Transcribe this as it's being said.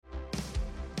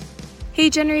Hey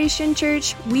Generation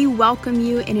Church, we welcome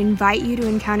you and invite you to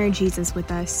encounter Jesus with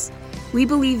us. We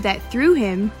believe that through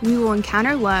him, we will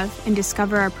encounter love and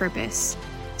discover our purpose.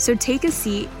 So take a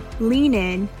seat, lean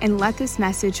in, and let this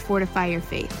message fortify your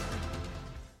faith.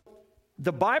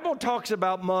 The Bible talks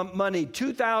about money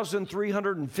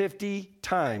 2,350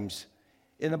 times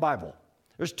in the Bible.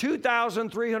 There's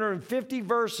 2,350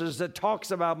 verses that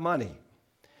talks about money.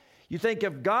 You think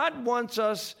if God wants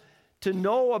us to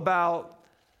know about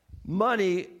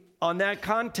money on that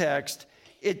context,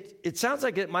 it sounds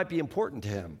like it might be important to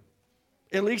him.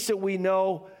 At least that we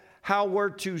know how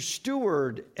we're to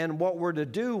steward and what we're to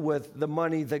do with the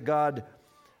money that God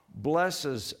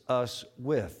blesses us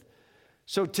with.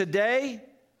 So today,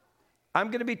 I'm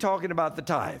going to be talking about the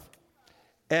tithe.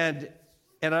 And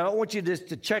I don't want you just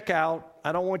to check out.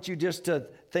 I don't want you just to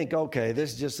think, okay,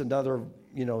 this is just another,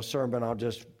 sermon. I'll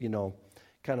just,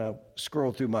 kind of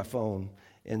scroll through my phone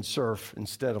and surf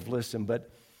instead of listen.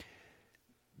 But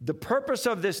the purpose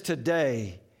of this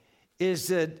today is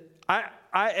that I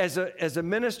as a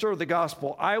minister of the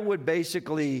gospel, I would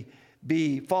basically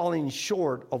be falling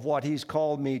short of what he's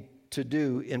called me to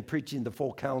do in preaching the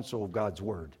full counsel of God's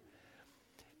word.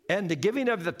 And the giving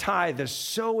of the tithe is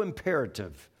so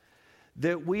imperative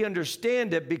that we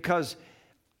understand it, because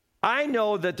I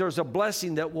know that there's a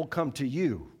blessing that will come to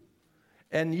you,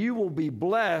 and you will be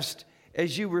blessed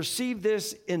as you receive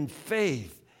this in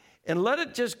faith. And let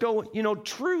it just go,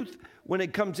 truth, when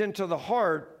it comes into the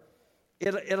heart,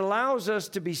 it allows us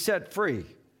to be set free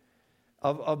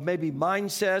of maybe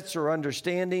mindsets or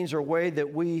understandings or way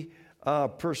that we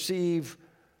perceive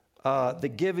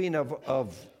the giving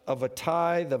of a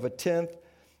tithe, of a tenth.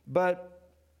 But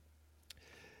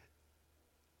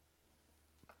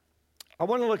I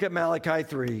want to look at Malachi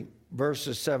 3,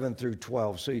 verses 7 through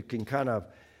 12, so you can kind of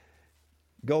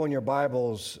go in your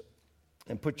Bibles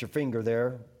and put your finger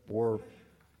there, or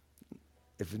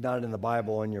if it's not in the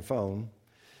Bible, on your phone.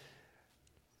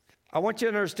 I want you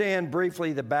to understand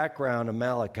briefly the background of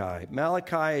Malachi.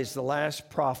 Malachi is the last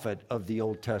prophet of the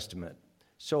Old Testament.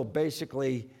 So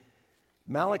basically,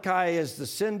 Malachi is the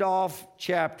send-off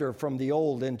chapter from the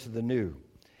Old into the New.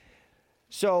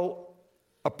 So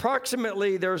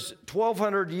approximately there's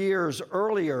 1,200 years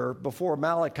earlier, before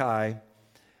Malachi,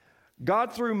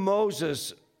 God, through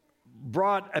Moses,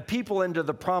 brought a people into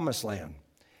the promised land.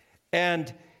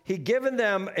 And he'd given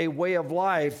them a way of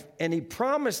life, and he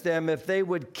promised them if they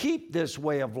would keep this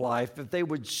way of life, if they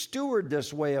would steward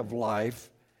this way of life,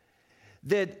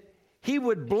 that he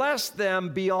would bless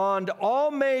them beyond all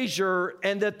measure,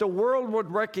 and that the world would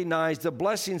recognize the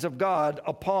blessings of God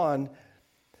upon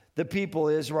the people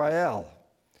of Israel.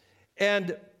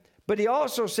 But he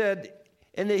also said,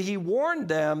 and that he warned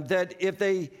them that if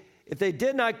they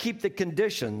did not keep the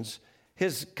conditions,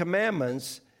 his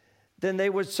commandments, then they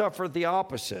would suffer the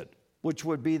opposite, which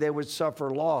would be they would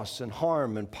suffer loss and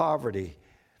harm and poverty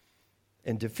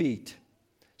and defeat.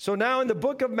 So now in the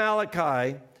book of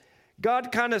Malachi,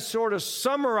 God kind of sort of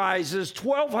summarizes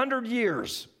 1,200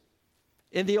 years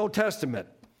in the Old Testament.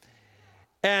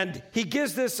 And he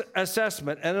gives this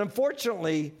assessment. And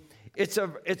unfortunately, it's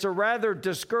a rather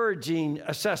discouraging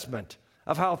assessment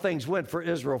of how things went for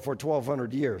Israel for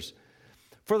 1,200 years.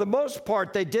 For the most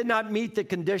part, they did not meet the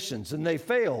conditions, and they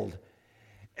failed.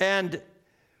 And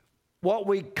what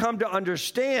we come to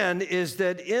understand is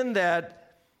that in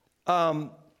that,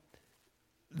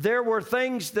 there were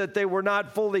things that they were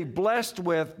not fully blessed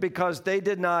with, because they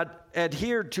did not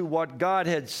adhere to what God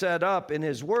had set up in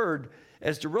his word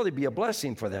as to really be a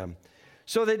blessing for them.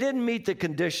 So they didn't meet the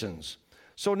conditions.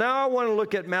 So now I want to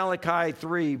look at Malachi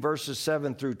 3, verses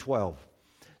 7 through 12.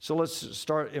 So let's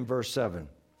start in verse 7.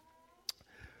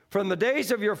 From the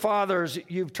days of your fathers,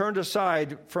 you've turned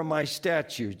aside from my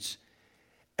statutes,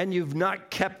 and you've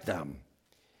not kept them.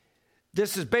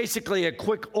 This is basically a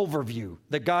quick overview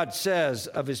that God says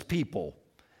of his people.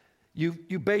 You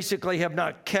basically have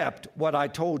not kept what I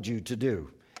told you to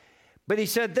do. But he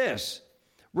said this,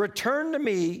 return to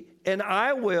me, and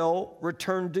I will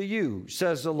return to you,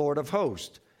 says the Lord of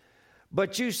hosts.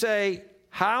 But you say,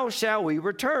 how shall we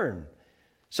return?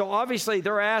 So obviously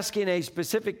they're asking a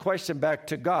specific question back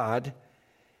to God,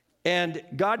 and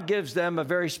God gives them a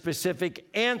very specific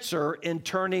answer in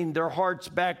turning their hearts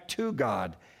back to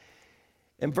God.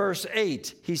 In verse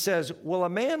 8, he says, will a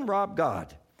man rob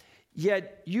God?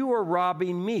 Yet you are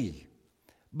robbing me.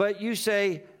 But you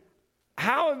say,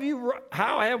 how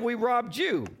have we robbed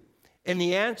you? And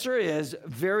the answer is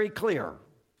very clear.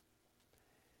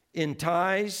 In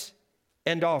tithes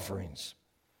and offerings.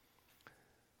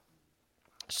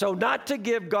 So not to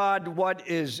give God what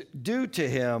is due to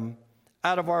him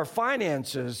out of our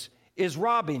finances is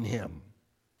robbing him.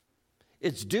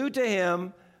 It's due to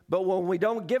him, but when we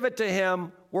don't give it to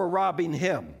him, we're robbing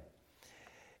him.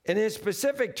 And in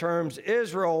specific terms,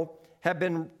 Israel have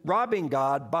been robbing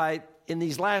God by, in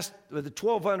these last, the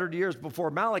 1,200 years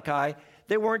before Malachi,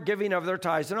 they weren't giving of their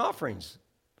tithes and offerings.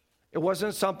 It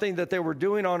wasn't something that they were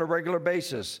doing on a regular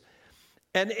basis.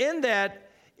 And in that,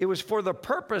 it was for the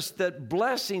purpose that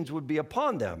blessings would be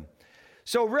upon them.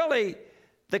 So really,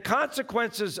 the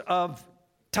consequences of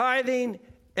tithing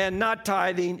and not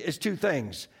tithing is two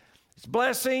things. It's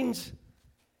blessings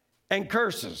and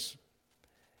curses.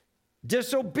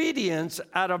 Disobedience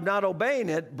out of not obeying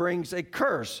it brings a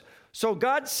curse. So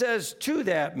God says to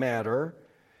that matter,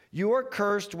 you are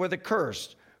cursed with a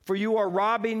curse, for you are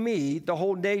robbing me, the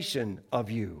whole nation, of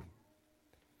you.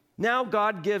 Now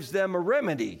God gives them a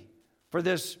remedy for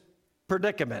this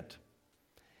predicament.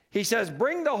 He says,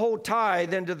 bring the whole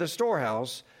tithe into the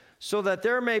storehouse, so that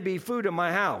there may be food in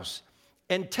my house.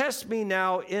 And test me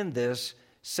now in this,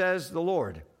 says the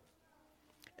Lord.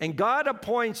 And God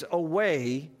appoints a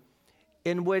way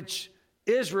in which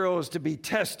Israel is to be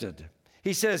tested.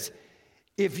 He says,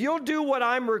 if you'll do what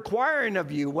I'm requiring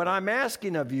of you, what I'm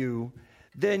asking of you,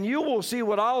 then you will see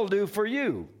what I'll do for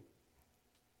you.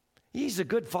 He's a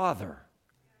good father.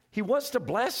 He wants to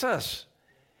bless us.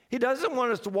 He doesn't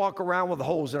want us to walk around with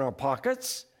holes in our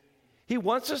pockets. He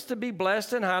wants us to be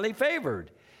blessed and highly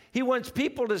favored. He wants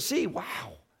people to see,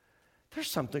 wow, there's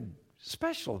something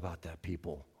special about that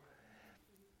people.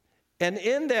 And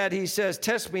in that, he says,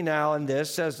 test me now in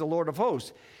this, says the Lord of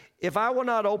hosts. If I will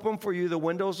not open for you the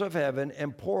windows of heaven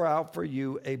and pour out for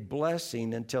you a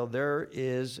blessing until there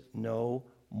is no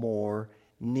more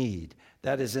need.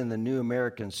 That is in the New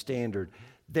American Standard.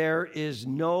 There is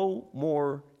no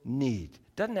more need.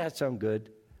 Doesn't that sound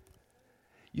good?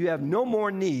 You have no more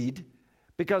need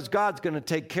because God's going to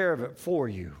take care of it for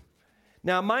you.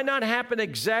 Now, it might not happen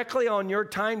exactly on your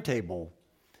timetable,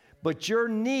 but your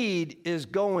need is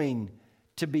going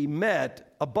to be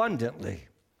met abundantly.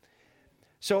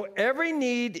 So every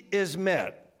need is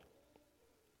met.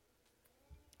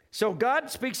 So God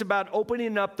speaks about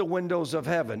opening up the windows of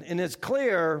heaven. And it's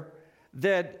clear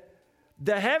that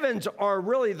the heavens are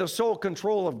really the sole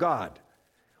control of God.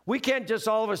 We can't just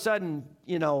all of a sudden,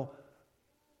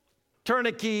 turn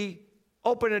a key,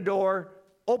 open a door,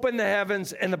 open the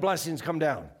heavens, and the blessings come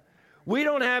down. We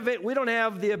don't have it. We don't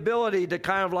have the ability to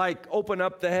kind of like open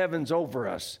up the heavens over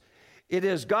us. It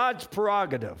is God's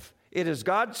prerogative. It is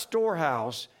God's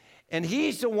storehouse, and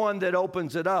he's the one that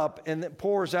opens it up and that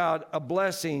pours out a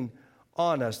blessing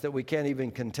on us that we can't even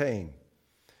contain.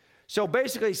 So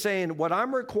basically saying, what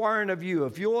I'm requiring of you,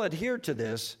 if you'll adhere to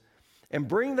this and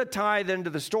bring the tithe into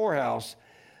the storehouse,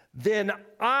 then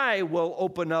I will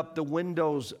open up the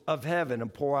windows of heaven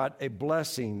and pour out a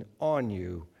blessing on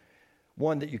you,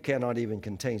 one that you cannot even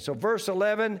contain. So verse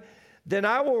 11, then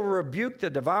I will rebuke the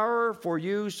devourer for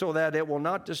you so that it will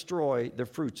not destroy the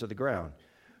fruits of the ground,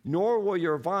 nor will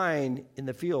your vine in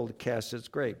the field cast its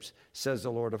grapes, says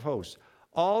the Lord of hosts.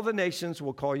 All the nations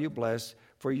will call you blessed,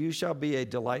 for you shall be a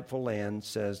delightful land,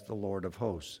 says the Lord of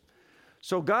hosts.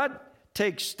 So God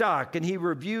takes stock and he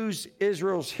reviews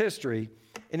Israel's history,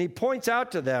 and he points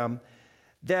out to them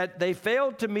that they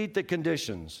failed to meet the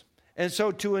conditions. And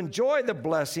so to enjoy the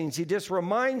blessings, he just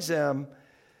reminds them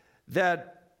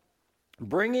that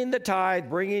bringing the tithe,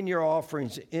 bringing your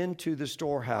offerings into the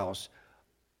storehouse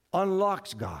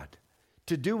unlocks God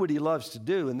to do what he loves to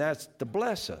do, and that's to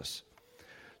bless us.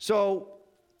 So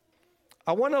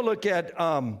I want to look at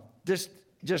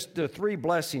just the three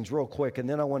blessings real quick, and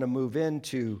then I want to move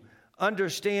into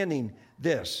understanding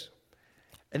this.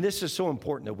 And this is so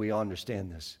important that we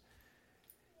understand this.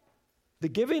 The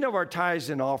giving of our tithes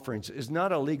and offerings is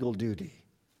not a legal duty.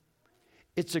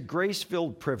 It's a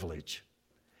grace-filled privilege.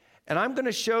 And I'm going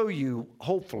to show you,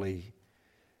 hopefully,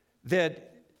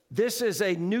 that this is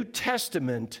a New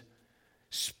Testament,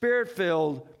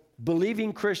 Spirit-filled,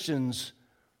 believing Christians'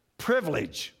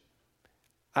 privilege.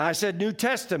 I said New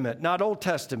Testament, not Old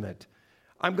Testament.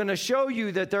 I'm going to show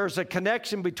you that there's a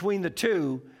connection between the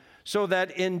two, so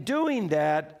that in doing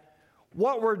that,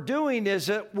 what we're doing is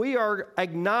that we are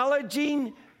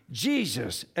acknowledging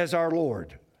Jesus as our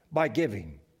Lord by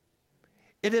giving.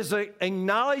 It is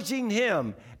acknowledging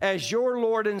him as your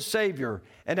Lord and Savior.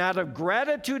 And out of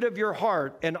gratitude of your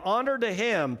heart and honor to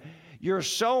him, you're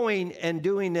sowing and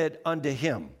doing it unto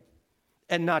him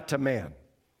and not to man.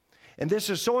 And this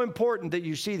is so important that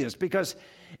you see this, because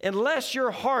unless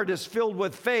your heart is filled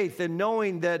with faith and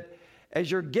knowing that as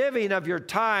you're giving of your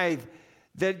tithe,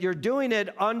 that you're doing it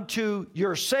unto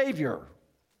your Savior,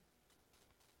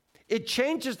 it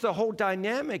changes the whole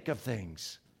dynamic of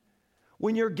things.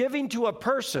 When you're giving to a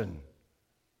person,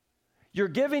 You're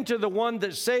giving to the one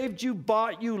that saved you,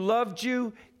 bought you, loved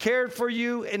you, cared for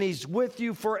you, and he's with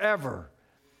you forever.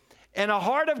 And a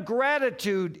heart of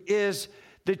gratitude is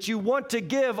that you want to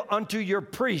give unto your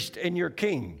priest and your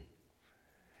king.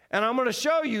 And I'm going to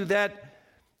show you that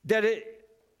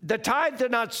the tithe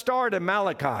did not start in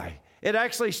Malachi. It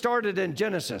actually started in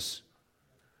Genesis,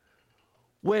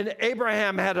 when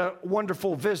Abraham had a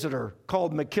wonderful visitor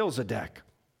called Melchizedek.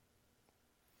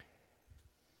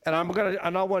 And I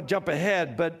don't want to jump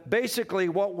ahead, but basically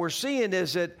what we're seeing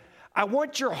is that I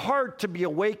want your heart to be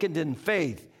awakened in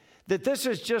faith, that this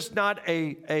is just not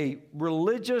a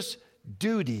religious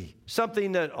duty,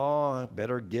 something that, I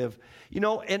better give.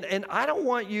 And I don't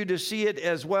want you to see it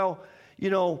as, well,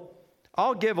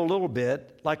 I'll give a little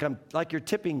bit, like you're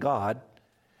tipping God.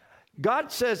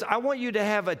 God says, I want you to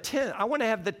have a tenth. I want to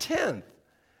have the tenth.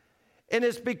 And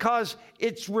it's because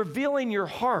it's revealing your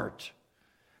heart.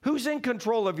 Who's in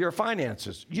control of your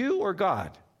finances, you or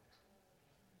God?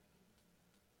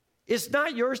 It's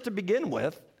not yours to begin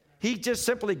with. He just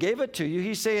simply gave it to you.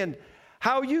 He's saying,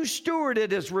 how you steward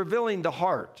it is revealing the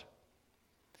heart.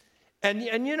 And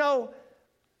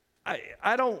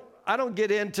I don't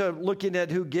get into looking at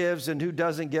who gives and who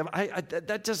doesn't give.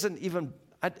 That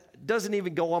doesn't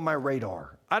even go on my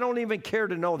radar. I don't even care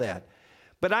to know that.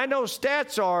 But I know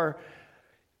stats are,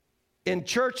 in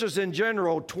churches in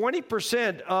general,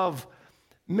 20% of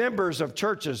members of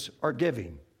churches are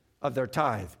giving of their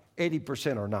tithe.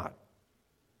 80% are not.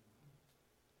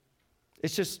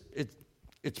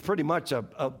 It's pretty much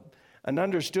an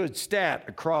understood stat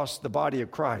across the body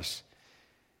of Christ.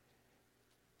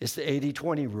 It's the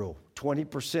 80-20 rule.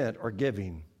 20% are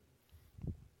giving,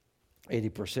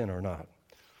 80% are not.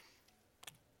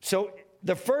 So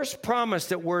the first promise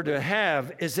that we're to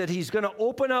have is that he's going to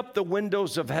open up the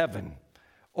windows of heaven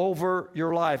over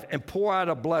your life and pour out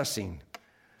a blessing.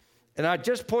 And I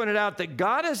just pointed out that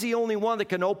God is the only one that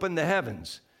can open the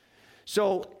heavens.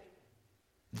 So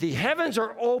the heavens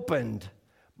are opened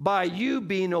by you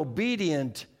being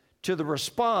obedient to the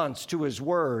response to his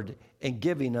word and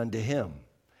giving unto him.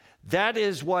 That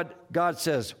is what God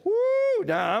says, whoo,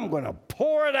 now I'm going to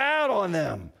pour it out on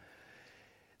them.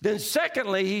 Then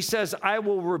secondly, he says, I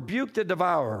will rebuke the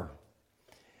devourer.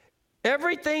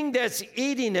 Everything that's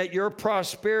eating at your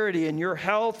prosperity and your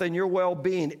health and your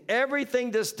well-being, everything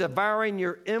that's devouring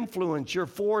your influence, your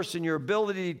force, and your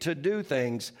ability to do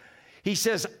things, he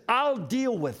says, I'll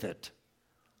deal with it.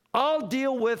 I'll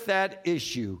deal with that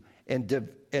issue and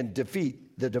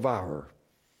defeat the devourer.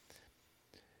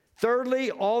 Thirdly,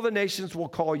 all the nations will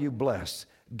call you blessed.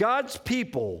 God's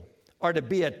people are to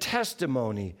be a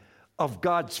testimony of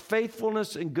God's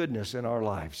faithfulness and goodness in our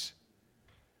lives.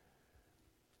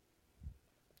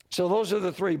 So those are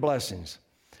the three blessings.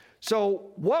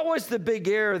 So what was the big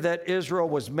error that Israel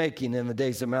was making in the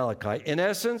days of Malachi? In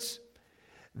essence,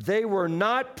 they were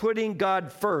not putting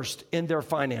God first in their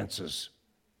finances.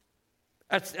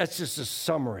 That's just a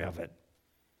summary of it.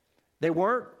 They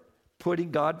weren't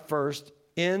putting God first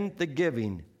in the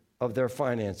giving of their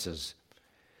finances.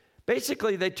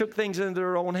 Basically, they took things into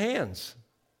their own hands.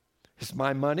 It's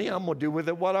my money. I'm going to do with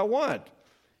it what I want.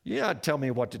 You not tell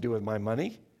me what to do with my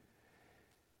money.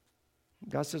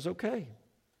 God says, okay.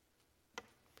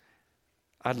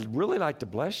 I'd really like to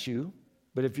bless you,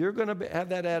 but if you're going to have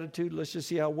that attitude, let's just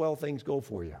see how well things go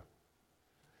for you.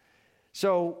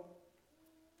 So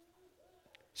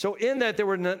in that, they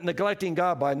were neglecting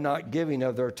God by not giving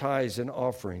of their tithes and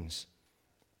offerings.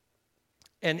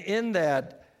 And in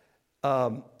that,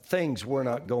 things were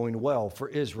not going well for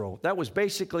Israel. That was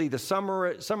basically the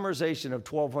summarization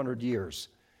of 1,200 years.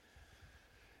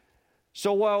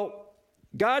 So,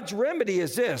 God's remedy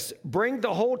is this: bring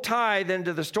the whole tithe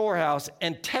into the storehouse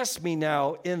and test me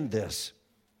now in this.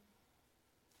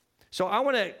 So I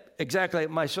want to exactly,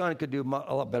 my son could do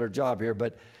a lot better job here,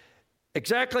 but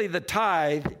exactly the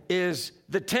tithe is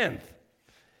the tenth.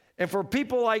 And for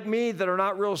people like me that are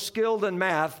not real skilled in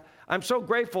math, I'm so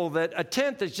grateful that a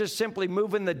tenth is just simply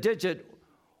moving the digit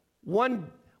one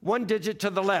digit to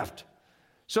the left.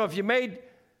 So if you made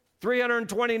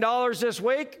 $320 this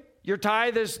week, your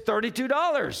tithe is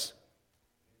 $32.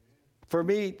 For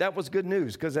me, that was good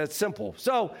news because that's simple.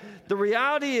 So the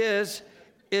reality is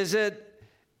that,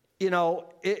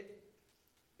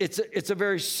 it's a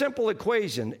very simple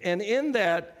equation. And in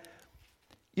that,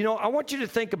 I want you to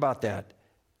think about that.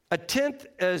 A tenth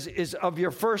is of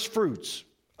your first fruits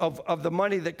of the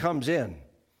money that comes in.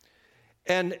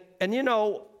 And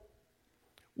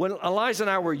when Eliza and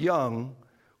I were young,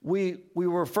 we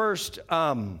were first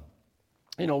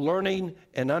learning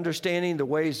and understanding the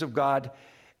ways of God.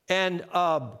 And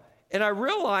I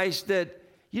realized that,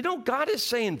 God is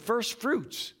saying first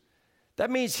fruits. that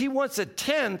means he wants a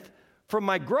tenth from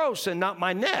my gross and not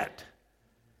my net.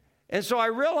 And so I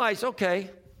realized, okay,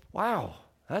 wow,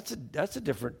 that's a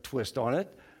different twist on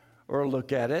it, or a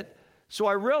look at it. So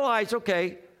I realized,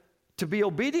 okay, to be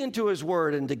obedient to his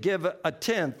word and to give a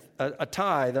tenth, a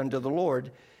tithe unto the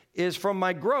Lord, is from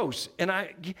my gross. And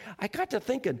I got to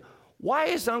thinking, why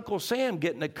is Uncle Sam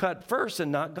getting a cut first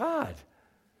and not God?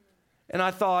 And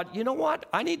I thought, you know what?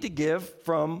 I need to give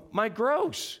from my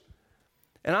gross.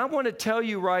 And I want to tell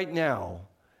you right now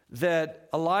that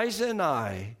Eliza and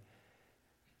I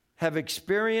have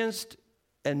experienced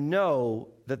and know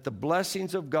that the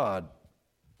blessings of God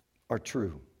are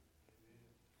true,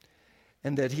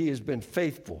 and that he has been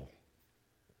faithful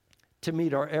to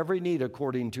meet our every need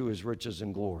according to his riches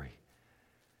and glory.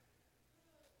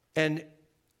 And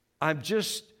I'm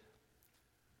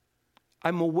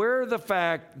aware of the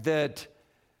fact that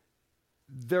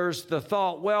there's the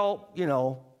thought, well,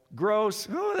 gross,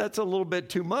 that's a little bit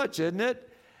too much, isn't it?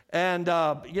 And,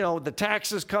 the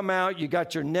taxes come out, you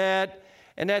got your net,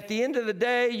 and at the end of the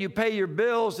day, you pay your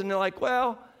bills, and they're like,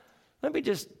 well, I'll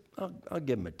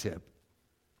give them a tip.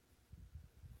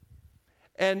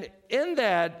 And in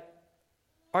that,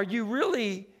 are you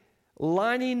really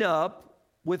lining up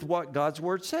with what God's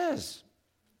word says?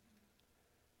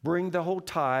 Bring the whole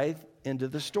tithe into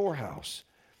the storehouse.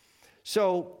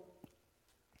 So,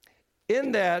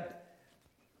 in that,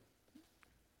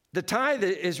 the tithe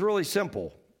is really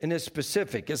simple and it's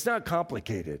specific. It's not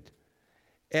complicated.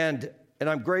 And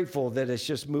I'm grateful that it's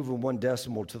just moving one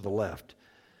decimal to the left.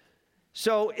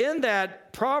 So in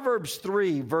that, Proverbs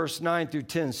 3, verse 9 through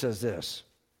 10 says this.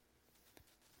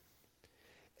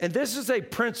 And this is a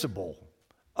principle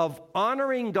of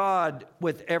honoring God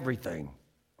with everything.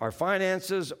 Our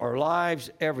finances, our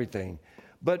lives, everything.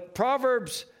 But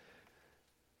Proverbs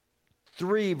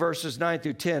 3, verses 9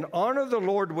 through 10, honor the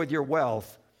Lord with your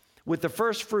wealth, with the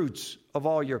first fruits of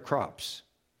all your crops.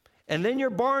 And then your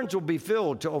barns will be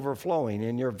filled to overflowing,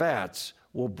 and your vats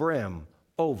will brim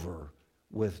over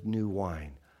with new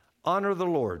wine. Honor the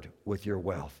Lord with your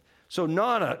wealth. So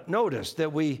notice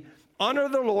that we honor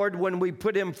the Lord when we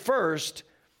put him first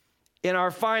in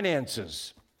our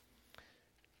finances.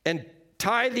 And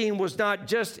tithing was not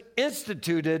just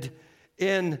instituted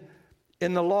in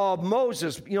the law of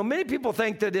Moses. Many people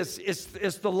think that it's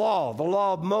the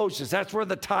law of Moses. That's where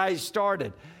the tithe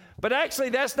started. But actually,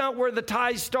 that's not where the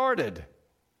tithe started.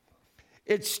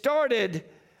 It started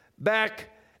back,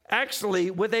 actually,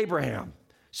 with Abraham.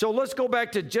 So let's go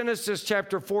back to Genesis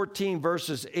chapter 14,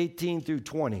 verses 18 through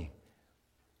 20.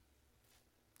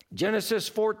 Genesis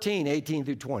 14, 18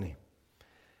 through 20.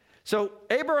 So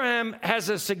Abraham has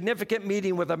a significant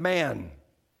meeting with a man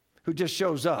who just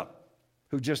shows up,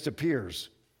 who just appears.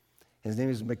 His name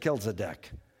is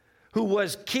Melchizedek, who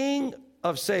was king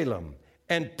of Salem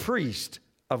and priest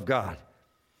of God.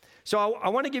 So I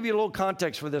want to give you a little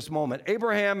context for this moment.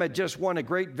 Abraham had just won a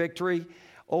great victory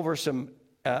over some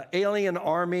alien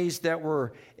armies that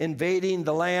were invading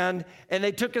the land, and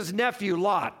they took his nephew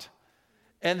Lot,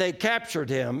 and they captured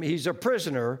him. He's a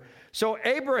prisoner. So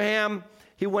Abraham,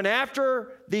 he went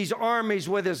after these armies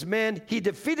with his men. He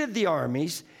defeated the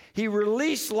armies. He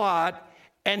released Lot,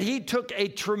 and he took a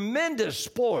tremendous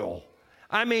spoil.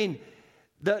 I mean,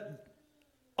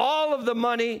 all of the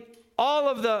money, all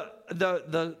of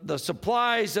the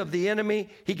supplies of the enemy,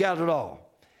 he got it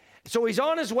all. So he's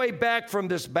on his way back from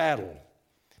this battle.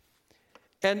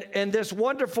 And this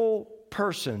wonderful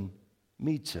person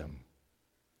meets him,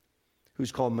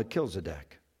 who's called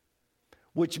Melchizedek,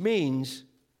 which means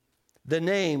the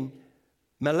name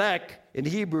Melech in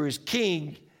Hebrew is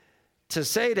king.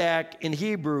 Tzedek in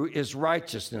Hebrew is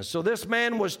righteousness. So this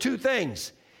man was two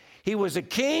things. He was a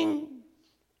king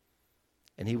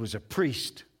and he was a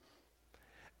priest.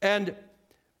 And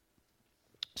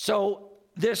so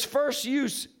this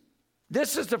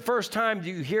is the first time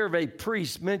you hear of a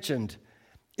priest mentioned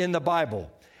in the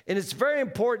Bible. And it's very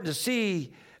important to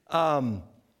see that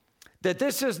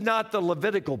this is not the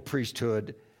Levitical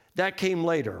priesthood. That came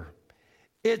later.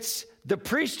 It's the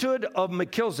priesthood of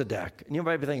Melchizedek. And you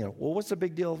might be thinking, well, what's the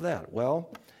big deal of that?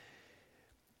 Well,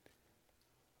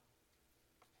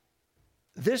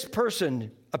 this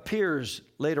person appears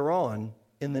later on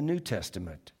in the New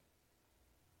Testament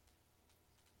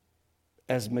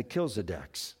as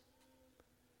Melchizedek's.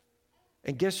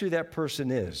 And guess who that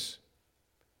person is?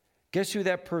 Guess who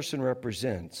that person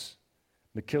represents?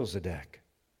 Melchizedek.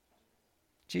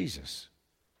 Jesus.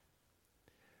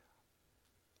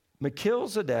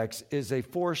 Melchizedek is a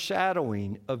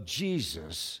foreshadowing of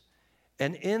Jesus,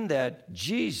 and in that,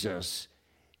 Jesus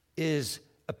is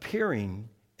appearing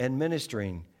and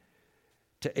ministering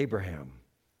to Abraham.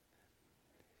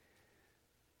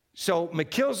 So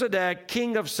Melchizedek,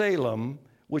 king of Salem,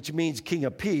 which means king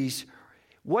of peace,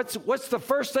 what's the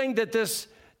first thing that this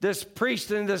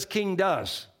priest and this king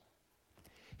does?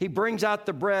 He brings out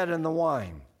the bread and the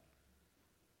wine.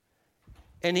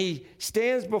 And he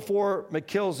stands before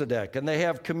Melchizedek, and they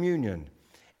have communion.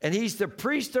 And he's the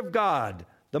priest of God,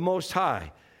 the Most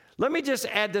High. Let me just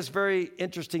add this very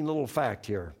interesting little fact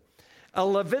here. A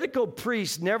Levitical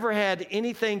priest never had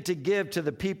anything to give to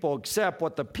the people except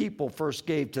what the people first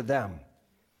gave to them.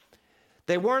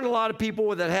 They weren't a lot of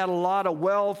people that had a lot of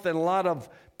wealth and a lot of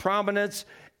prominence.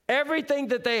 Everything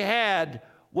that they had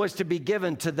was to be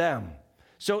given to them.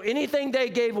 So anything they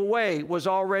gave away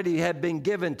had been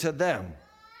given to them.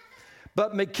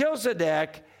 But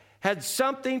Melchizedek had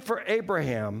something for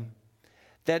Abraham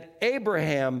that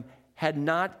Abraham had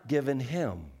not given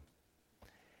him.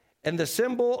 And the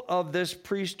symbol of this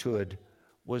priesthood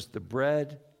was the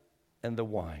bread and the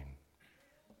wine.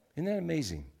 Isn't that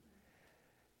amazing?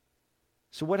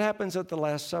 So what happens at the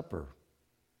Last Supper?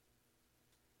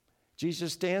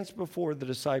 Jesus stands before the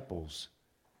disciples.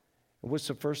 And what's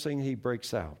the first thing he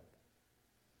breaks out?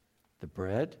 The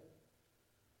bread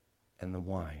and the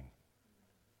wine.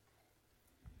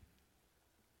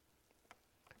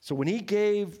 So when he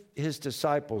gave his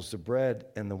disciples the bread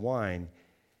and the wine,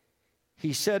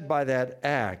 he said by that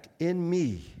act, in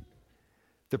me,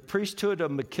 the priesthood of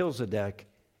Melchizedek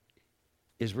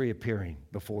is reappearing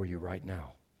before you right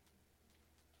now.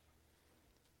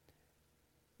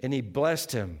 And he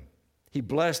blessed him. He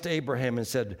blessed Abraham and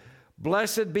said,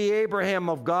 blessed be Abraham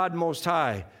of God Most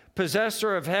High,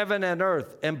 possessor of heaven and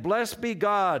earth, and blessed be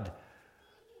God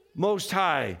Most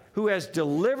High, who has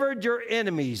delivered your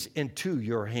enemies into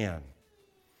your hand.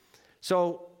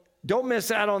 So don't miss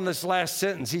out on this last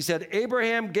sentence. He said,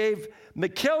 Abraham gave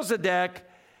Melchizedek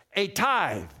a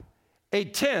tithe, a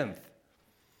tenth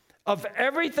of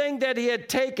everything that he had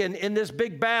taken in this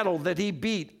big battle that he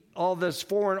beat all this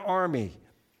foreign army.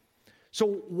 So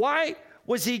why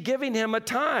was he giving him a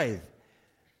tithe?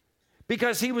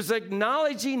 Because he was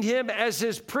acknowledging him as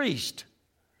his priest,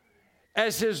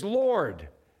 as his Lord.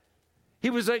 He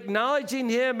was acknowledging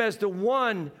him as the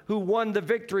one who won the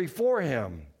victory for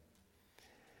him.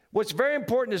 What's very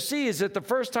important to see is that the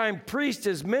first time priest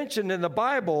is mentioned in the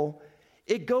Bible,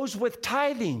 it goes with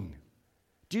tithing.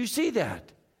 Do you see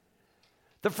that?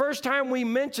 The first time we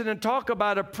mention and talk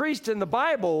about a priest in the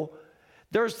Bible,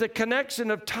 there's the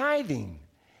connection of tithing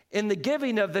in the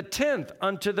giving of the tenth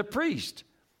unto the priest.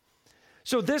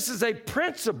 So this is a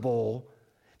principle.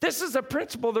 This is a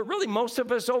principle that really most of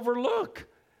us overlook.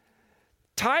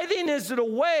 Tithing is a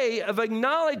way of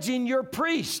acknowledging your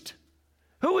priest.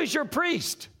 Who is your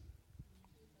priest?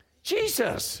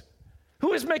 Jesus.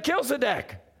 Who is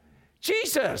Melchizedek?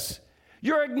 Jesus.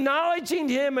 You're acknowledging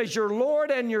him as your Lord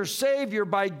and your Savior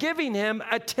by giving him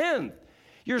a tenth.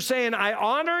 You're saying, I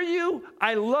honor you,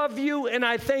 I love you, and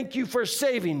I thank you for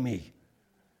saving me.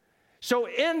 So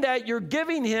in that, you're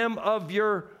giving him of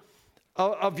your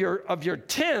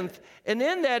tenth, and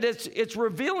in that, it's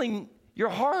revealing your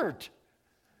heart.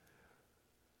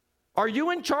 Are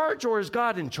you in charge or is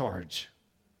God in charge?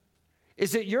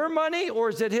 Is it your money or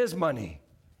is it his money?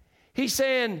 He's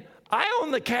saying, I own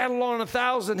the cattle on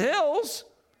 1,000 hills.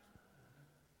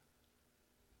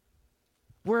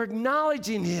 We're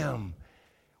acknowledging him.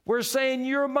 We're saying,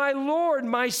 you're my Lord,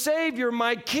 my Savior,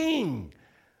 my King,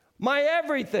 my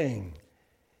everything.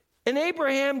 And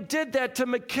Abraham did that to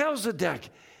Melchizedek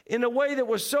in a way that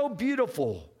was so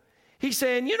beautiful. He's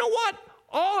saying, you know what?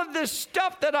 All of this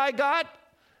stuff that I got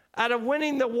out of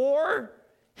winning the war,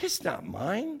 it's not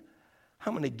mine.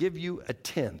 I'm going to give you a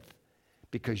tenth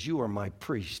because you are my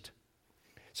priest.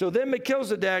 So then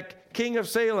Melchizedek, king of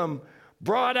Salem,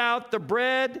 brought out the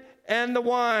bread and the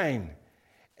wine.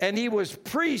 And he was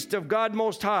priest of God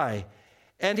Most High.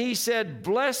 And he said,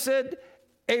 blessed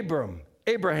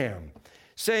Abraham,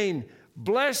 saying,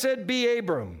 blessed be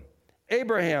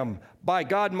Abraham by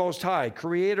God Most High,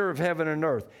 creator of heaven and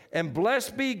earth. And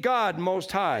blessed be God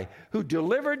Most High, who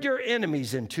delivered your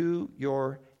enemies into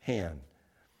your hand.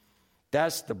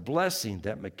 That's the blessing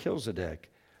that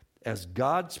Melchizedek, as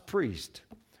God's priest,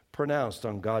 pronounced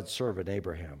on God's servant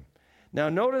Abraham. Now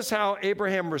notice how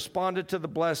Abraham responded to the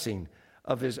blessing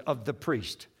of the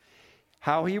priest.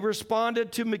 How he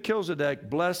responded to Melchizedek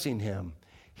blessing him.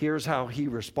 Here's how he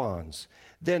responds.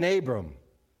 Then Abram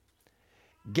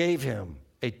gave him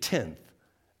a tenth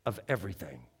of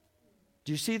everything.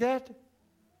 Do you see that?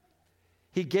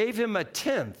 He gave him a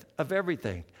tenth of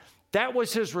everything. That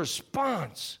was his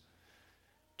response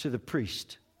to the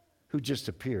priest who just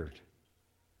appeared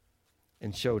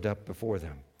and showed up before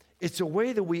them. It's a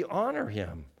way that we honor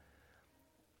him.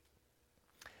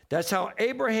 That's how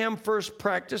Abraham first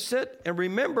practiced it. And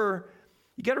remember,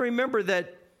 you got to remember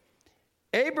that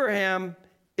Abraham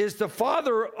is the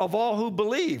father of all who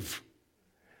believe.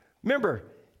 Remember,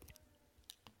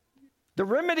 the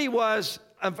remedy was,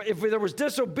 if there was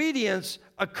disobedience,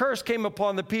 a curse came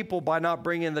upon the people by not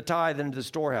bringing the tithe into the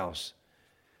storehouse.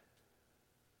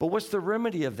 But what's the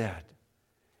remedy of that?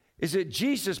 Is that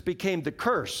Jesus became the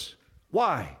curse.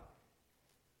 Why?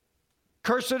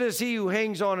 Cursed is he who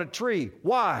hangs on a tree.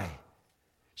 Why?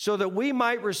 So that we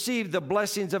might receive the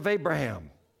blessings of Abraham.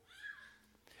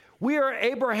 We are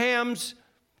Abraham's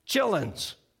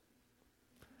chillins.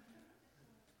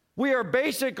 We are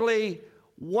basically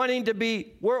wanting to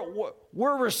be,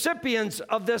 we're recipients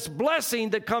of this blessing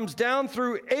that comes down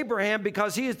through Abraham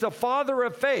because he is the father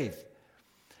of faith.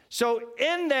 So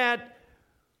in that,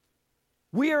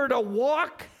 we are to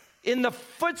walk in the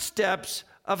footsteps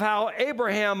of how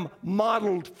Abraham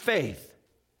modeled faith.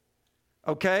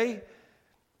 Okay?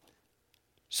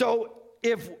 So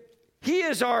if he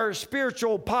is our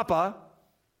spiritual papa,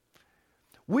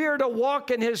 we are to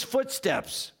walk in his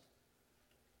footsteps.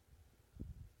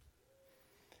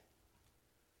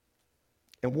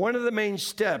 And one of the main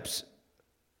steps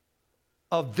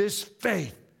of this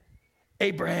faith,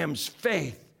 Abraham's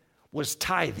faith, was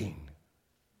tithing.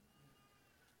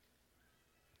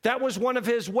 That was one of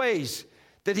his ways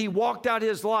that he walked out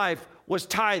his life, was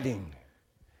tithing.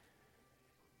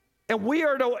 And we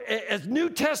are to, as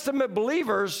New Testament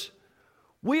believers,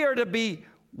 we are to be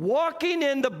walking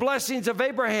in the blessings of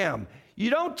Abraham.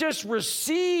 You don't just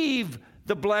receive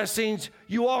the blessings,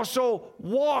 you also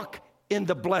walk in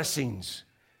the blessings.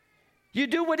 You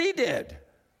do what he did.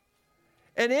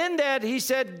 And in that, he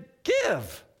said,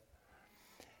 give.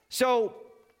 So,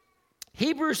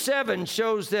 Hebrews 7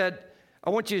 shows that, I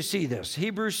want you to see this.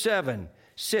 Hebrews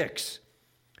 7:6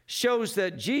 shows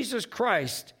that Jesus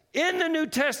Christ in the New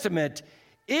Testament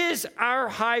is our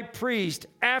high priest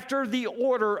after the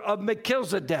order of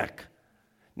Melchizedek.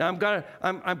 Now,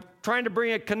 I'm trying to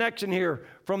bring a connection here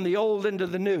from the old into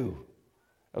the new.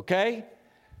 Okay?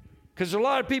 Because a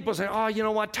lot of people say, oh, you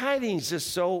know what, tithing is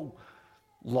just so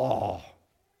law.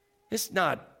 It's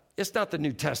not the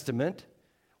New Testament.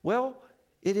 Well,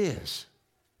 it is.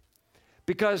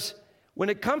 Because when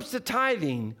it comes to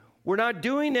tithing, we're not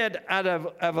doing it out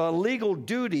of a legal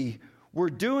duty. We're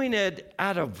doing it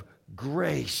out of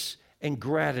grace and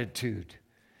gratitude.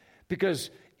 Because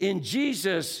in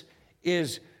Jesus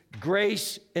is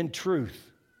grace and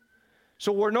truth.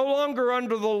 So we're no longer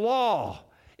under the law.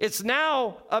 It's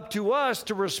now up to us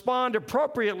to respond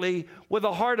appropriately with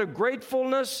a heart of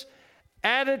gratefulness,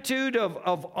 attitude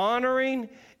of honoring.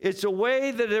 It's a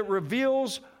way that it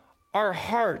reveals our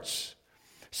hearts.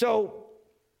 So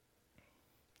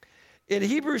in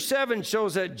Hebrews 7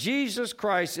 shows that Jesus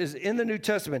Christ is in the New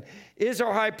Testament, is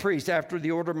our high priest after the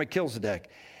order of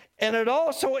Melchizedek. And it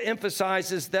also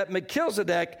emphasizes that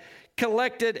Melchizedek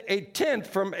collected a tenth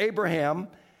from Abraham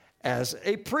as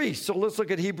a priest. So let's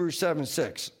look at Hebrews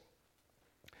 7:6.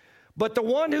 But the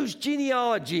one whose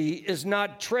genealogy is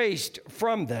not traced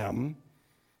from them,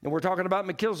 and we're talking about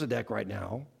Melchizedek right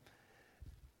now,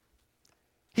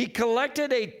 he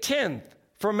collected a tenth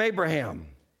from Abraham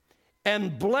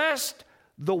and blessed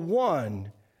the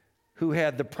one who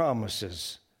had the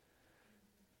promises.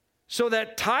 So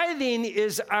that tithing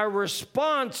is our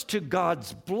response to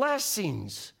God's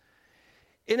blessings.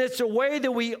 And it's a way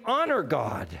that we honor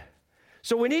God.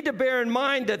 So we need to bear in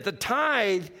mind that the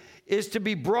tithe is to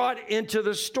be brought into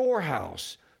the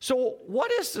storehouse. So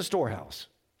what is the storehouse?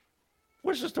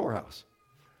 What is the storehouse?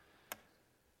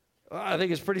 I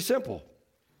think it's pretty simple.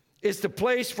 It's the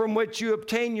place from which you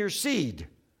obtain your seed,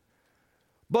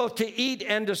 both to eat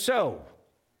and to sow.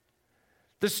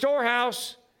 The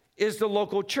storehouse is the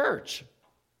local church.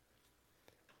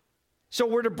 So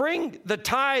we're to bring the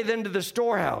tithe into the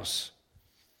storehouse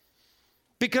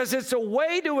because it's a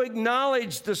way to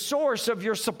acknowledge the source of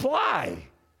your supply.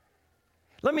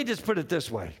 Let me just put it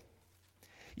this way.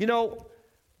 You know,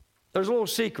 there's a little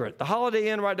secret. The Holiday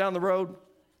Inn right down the road,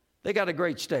 they got a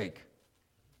great steak.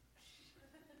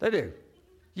 They do.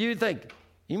 You think,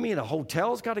 you mean a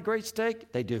hotel's got a great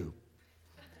steak? They do.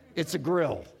 It's a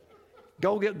grill.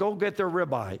 Go get their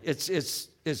ribeye.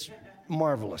 It's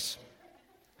marvelous.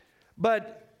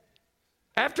 But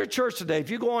after church today, if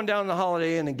you go on down to the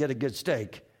Holiday Inn and get a good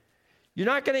steak, you're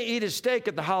not going to eat a steak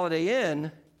at the Holiday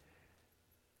Inn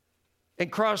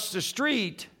and cross the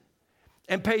street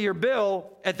and pay your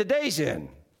bill at the Days Inn.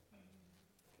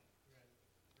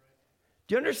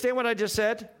 Do you understand what I just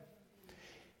said?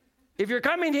 If you're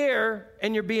coming here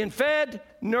and you're being fed,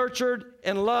 nurtured,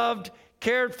 and loved,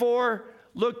 cared for,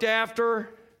 looked after,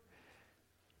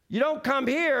 You don't come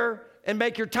here and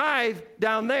make your tithe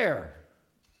down there.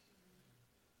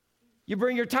 You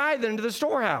bring your tithe into the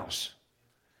storehouse.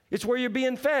 It's where you're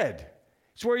being fed.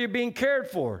 It's where you're being cared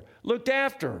for, looked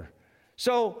after.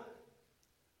 So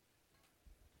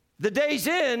the days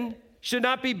in should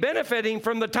not be benefiting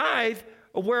from the tithe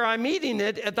of where I'm eating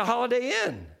it at the Holiday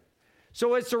Inn.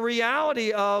 So it's a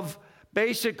reality of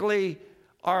basically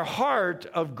our heart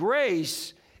of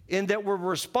grace in that we're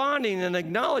responding and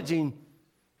acknowledging,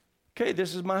 okay,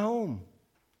 this is my home.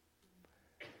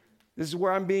 This is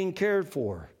where I'm being cared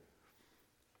for.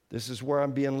 This is where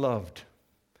I'm being loved.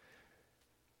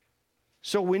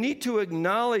 So we need to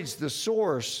acknowledge the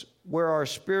source where our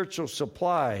spiritual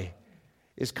supply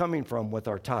is coming from with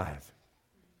our tithe.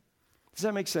 Does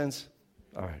that make sense?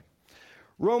 All right.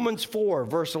 Romans 4,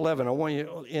 verse 11. I want you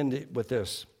to end it with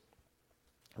this.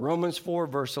 Romans 4,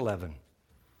 verse 11.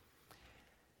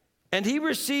 And he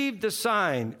received the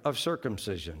sign of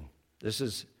circumcision. This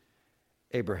is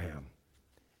Abraham.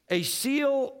 A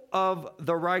seal of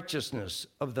the righteousness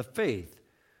of the faith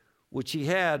which he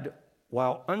had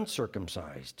while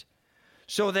uncircumcised,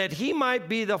 so that he might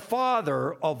be the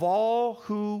father of all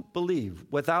who believe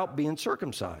without being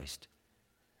circumcised,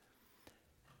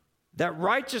 that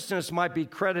righteousness might be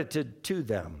credited to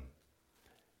them.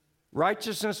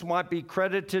 Righteousness might be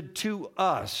credited to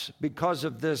us because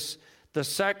of this, the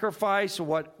sacrifice,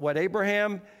 what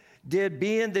Abraham did,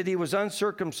 being that he was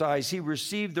uncircumcised, he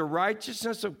received the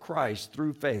righteousness of Christ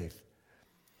through faith.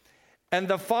 And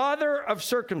the father of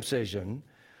circumcision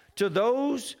to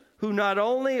those who not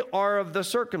only are of the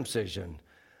circumcision,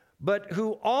 but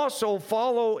who also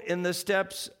follow in the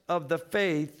steps of the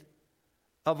faith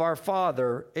of our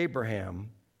father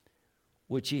Abraham,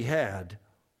 which he had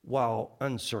while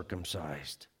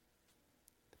uncircumcised.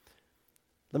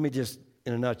 Let me just,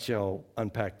 in a nutshell,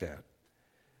 unpack that.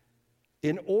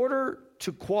 In order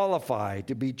to qualify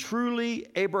to be truly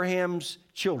Abraham's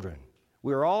children,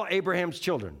 we're all Abraham's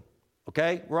children,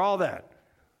 okay? We're all that.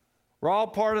 We're all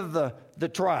part of the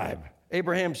tribe,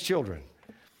 Abraham's children.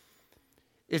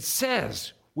 It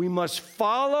says we must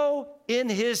follow in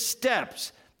his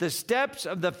steps, the steps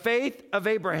of the faith of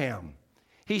Abraham.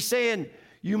 He's saying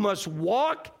you must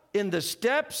walk in the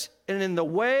steps and in the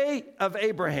way of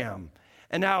Abraham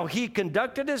and how he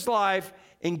conducted his life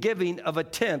in giving of a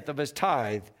tenth of his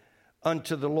tithe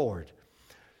unto the Lord.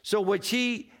 So which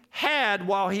he had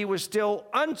while he was still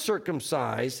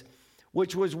uncircumcised,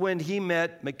 which was when he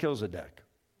met Melchizedek.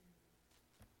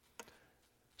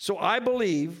 So I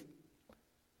believe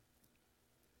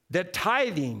that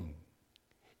tithing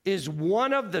is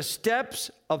one of the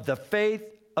steps of the faith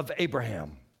of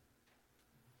Abraham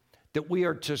that we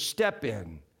are to step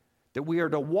in, that we are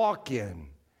to walk in.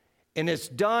 And it's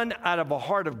done out of a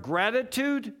heart of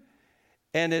gratitude,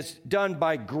 and it's done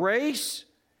by grace,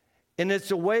 and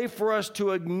it's a way for us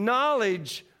to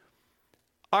acknowledge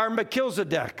our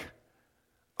Melchizedek,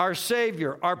 our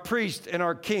Savior, our priest, and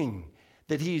our King,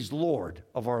 that he's Lord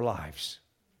of our lives.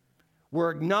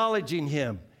 We're acknowledging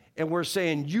him, and we're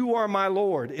saying, you are my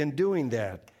Lord in doing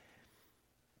that.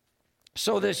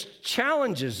 So this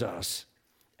challenges us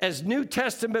as New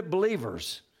Testament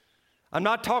believers. I'm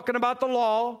not talking about the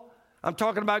law. I'm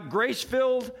talking about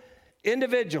grace-filled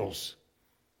individuals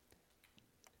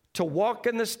to walk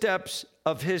in the steps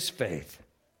of his faith.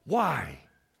 Why?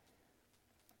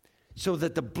 So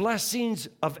that the blessings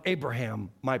of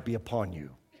Abraham might be upon you.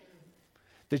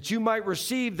 That you might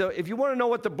receive if you want to know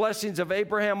what the blessings of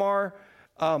Abraham are,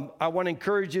 I want to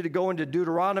encourage you to go into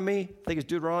Deuteronomy. I think it's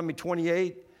Deuteronomy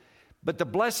 28. But the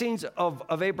blessings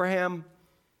of Abraham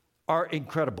are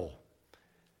incredible.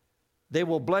 They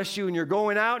will bless you, and you're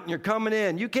going out and you're coming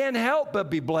in. You can't help but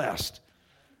be blessed.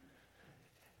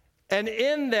 And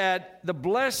in that, the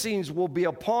blessings will be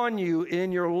upon you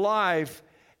in your life.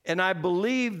 And I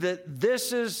believe that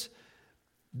this is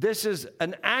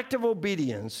an act of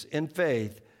obedience in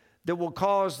faith that will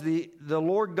cause the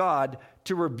Lord God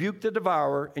to rebuke the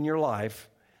devourer in your life.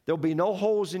 There'll be no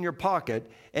holes in your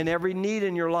pocket, and every need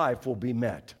in your life will be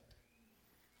met.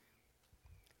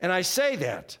 And I say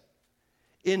that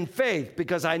in faith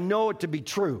because I know it to be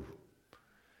true.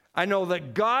 I know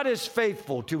that God is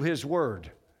faithful to his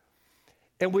word.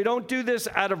 And we don't do this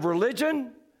out of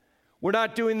religion. We're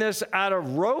not doing this out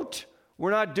of rote.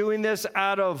 We're not doing this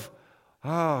out of,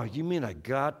 oh, you mean I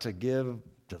got to give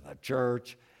to the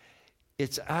church?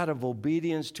 It's out of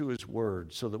obedience to his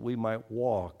word so that we might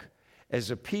walk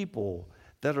as a people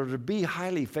that are to be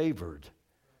highly favored.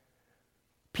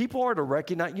 People are to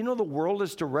recognize, the world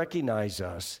is to recognize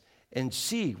us and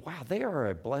see, wow, they are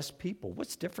a blessed people.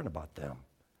 What's different about them?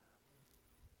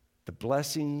 The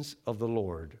blessings of the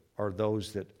Lord are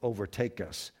those that overtake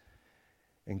us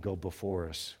and go before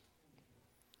us.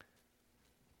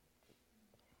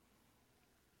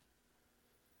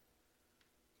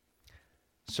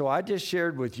 So I just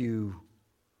shared with you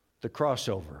the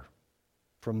crossover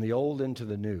from the old into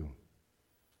the new.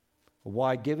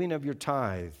 Why giving of your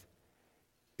tithe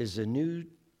is a New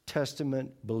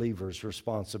Testament believer's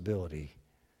responsibility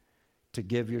to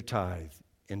give your tithe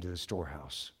into the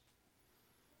storehouse.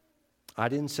 I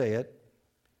didn't say it,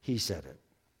 he said it.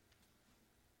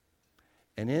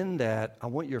 And in that, I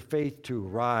want your faith to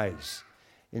rise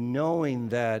in knowing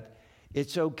that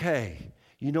it's okay.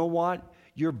 You know what?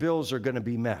 Your bills are going to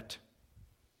be met.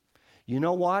 You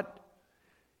know what?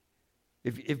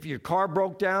 If your car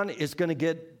broke down, it's going to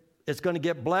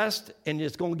get blessed and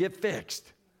it's going to get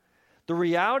fixed. The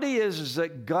reality is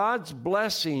that God's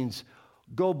blessings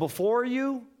go before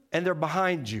you and they're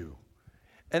behind you.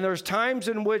 And there's times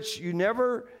in which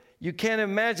you can't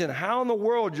imagine how in the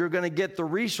world you're going to get the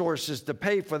resources to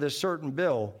pay for this certain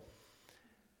bill.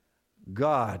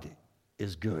 God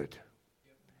is good.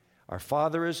 Our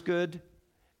Father is good,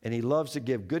 and He loves to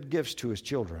give good gifts to His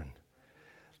children.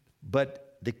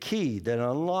 But the key that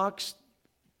unlocks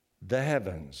the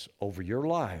heavens over your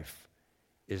life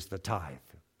is the tithe.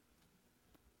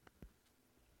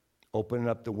 Open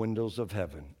up the windows of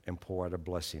heaven and pour out a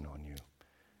blessing on you.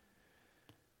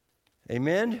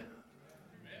 Amen? Amen.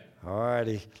 All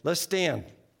righty. Let's stand.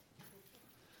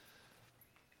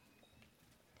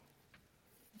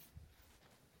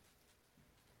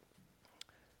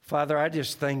 Father, I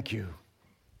just thank you.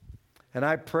 And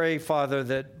I pray, Father,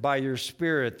 that by your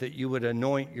Spirit that you would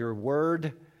anoint your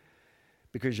word,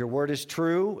 because your word is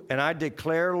true. And I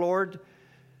declare, Lord,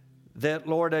 that,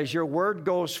 Lord, as your word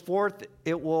goes forth,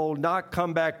 it will not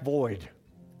come back void.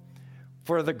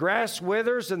 For the grass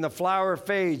withers and the flower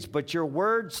fades, but your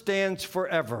word stands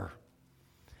forever.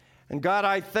 And God,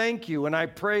 I thank you and I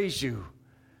praise you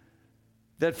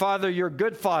that, Father, you're a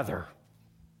good Father.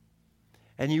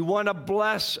 And you want to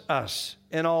bless us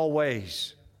in all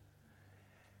ways.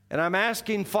 And I'm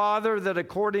asking, Father, that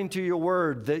according to your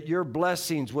word, that your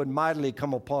blessings would mightily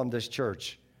come upon this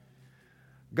church.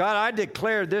 God, I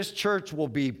declare this church will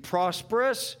be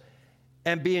prosperous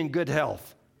and be in good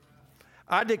health.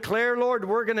 I declare, Lord,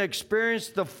 we're going to experience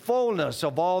the fullness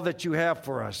of all that you have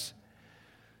for us.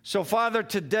 So, Father,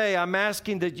 today I'm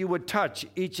asking that you would touch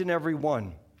each and every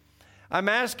one. I'm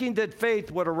asking that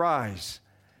faith would arise.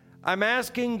 I'm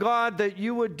asking, God, that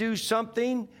you would do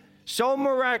something so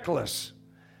miraculous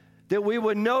that we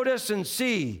would notice and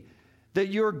see that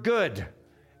you're good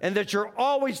and that you're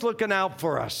always looking out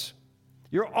for us.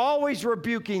 You're always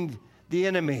rebuking the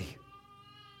enemy.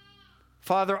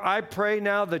 Father, I pray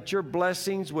now that your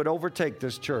blessings would overtake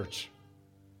this church.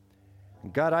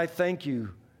 And God, I thank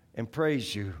you and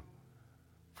praise you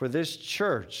for this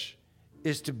church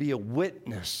is to be a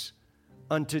witness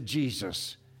unto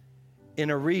Jesus in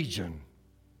a region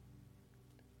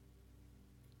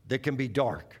that can be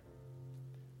dark.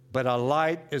 But a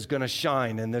light is going to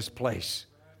shine in this place,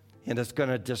 and it's going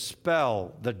to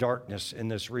dispel the darkness in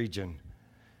this region.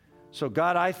 So,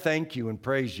 God, I thank you and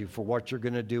praise you for what you're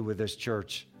going to do with this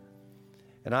church.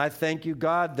 And I thank you,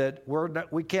 God, that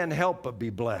we can't help but be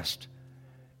blessed.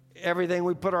 Everything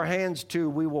we put our hands to,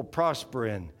 we will prosper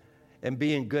in and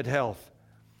be in good health.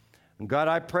 And God,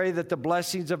 I pray that the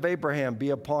blessings of Abraham be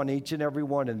upon each and every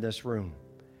one in this room.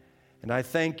 And I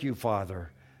thank you,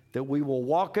 Father, that we will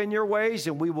walk in your ways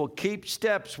and we will keep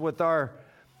steps with our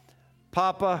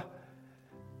Papa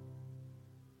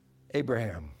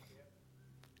Abraham.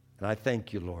 And I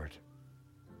thank you, Lord,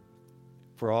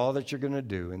 for all that you're going to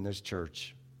do in this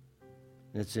church.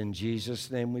 And it's in Jesus'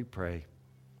 name we pray.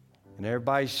 And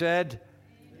everybody said,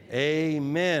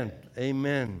 Amen. Amen.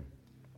 Amen.